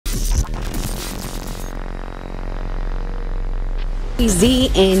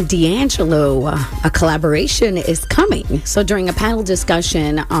JayZ and D'Angelo, a collaboration is coming. So during a panel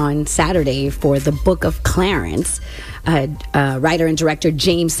discussion on Saturday for the Book of Clarence, writer and director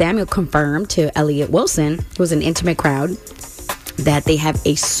James Samuel confirmed to Elliott Wilson, who was an intimate crowd, that they have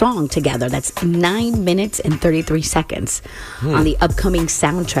a song together that's 9 minutes and 33 seconds on the upcoming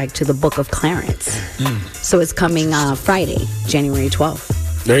soundtrack to the Book of Clarence. So it's coming Friday, January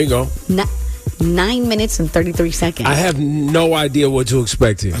 12th. There you go. 9 minutes and 33 seconds. I have no idea what to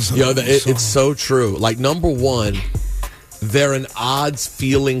expect here. Yo, it's so true. Like, number one, they're an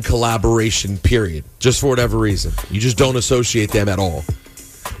odds-feeling collaboration, period. Just for whatever reason. You just don't associate them at all.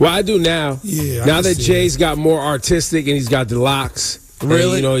 Well, I do now. Yeah. Now that Jay's got more artistic and he's got the locks.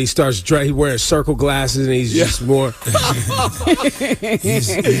 Really? And, he starts he's wearing circle glasses and he's just more.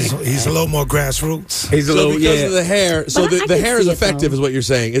 he's a little more grassroots. He's a little because of the hair. So But I the can hair is see it, effective, though. is what you're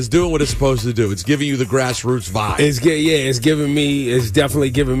saying. It's doing what it's supposed to do. It's giving you the grassroots vibe. It's definitely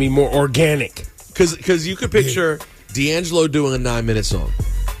giving me more organic. Because you could picture D'Angelo doing a 9-minute song,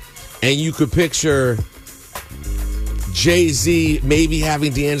 and you could picture JayZ maybe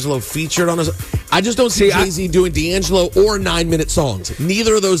having D'Angelo featured on a. I just don't see JayZ doing D'Angelo or 9-minute songs.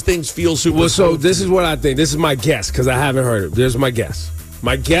 Neither of those things feel super. Well, so this is what I think. This is my guess because I haven't heard it. There's my guess.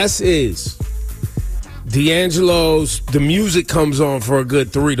 My guess is the music comes on for a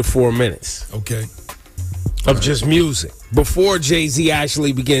good 3 to 4 minutes. Okay. Of just music before JayZ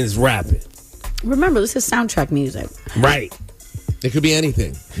actually begins rapping. Remember, this is soundtrack music. Right. It could be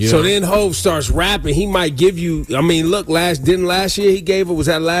anything. So then Hov starts rapping. He might give you. I mean, look. Last year he gave us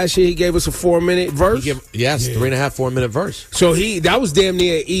a 4-minute verse? 3.5, 4 minute verse. So that was damn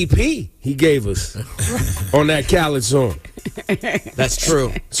near an EP he gave us on that Khaled song. That's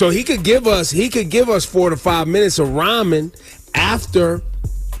true. So he could give us 4 to 5 minutes of rhyming after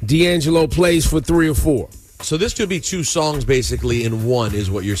D'Angelo plays for 3 or 4. So this could be 2 songs basically in one, is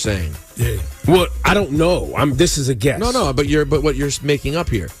what you're saying. Yeah. Well, I don't know. This is a guess. No, but what you're making up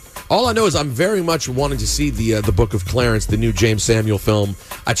here. All I know is I'm very much wanting to see the Book of Clarence, the new James Samuel film.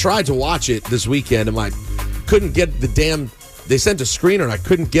 I tried to watch it this weekend and I couldn't get the damn. They sent a screener and I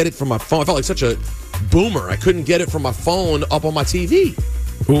couldn't get it from my phone. I felt like such a boomer. I couldn't get it from my phone up on my TV.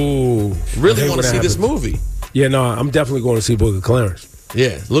 Ooh, really want to see this movie. Yeah, no, I'm definitely going to see Book of Clarence.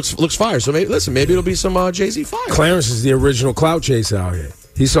 Yeah, looks fire. So maybe it'll be some JayZ fire. Clarence is the original clout chaser out here.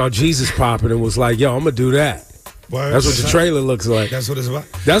 He saw Jesus popping and was like, "Yo, I'm gonna do that." That's what the trailer looks like. That's what it's about.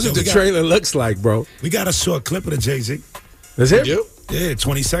 That's what the trailer looks like, bro. We got a short clip of the JayZ. That's it? You? Yeah,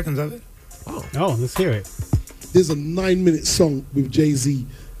 20 seconds of it. Oh, let's hear it. There's a 9-minute song with JayZ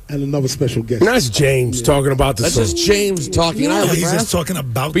and another special guest. And that's James talking about the That's song. just James talking. He's just talking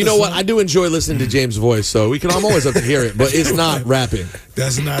about. But you know what? I do enjoy listening to James' voice, so I'm always up to hear it. But it's not rapping.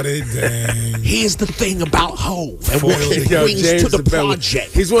 That's not it. Dang. Here's the thing about Hov and Foiled what he it. brings James to the belly.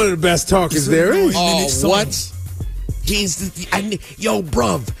 project. He's one of the best talkers there is. Oh, what? Yo,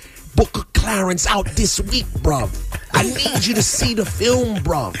 bruv, Book of Clarence out this week, bruv. I need you to see the film,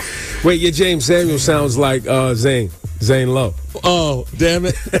 bruv. Wait, your James Samuel sounds like Zane Lowe. Oh, damn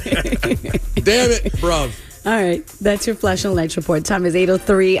it. Damn it, bruv. All right, that's your Flash and Lights report. Time is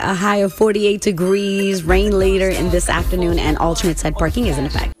 8:03, a high of 48 degrees, rain later in this afternoon, and alternate side parking is in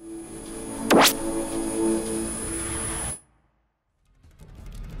effect.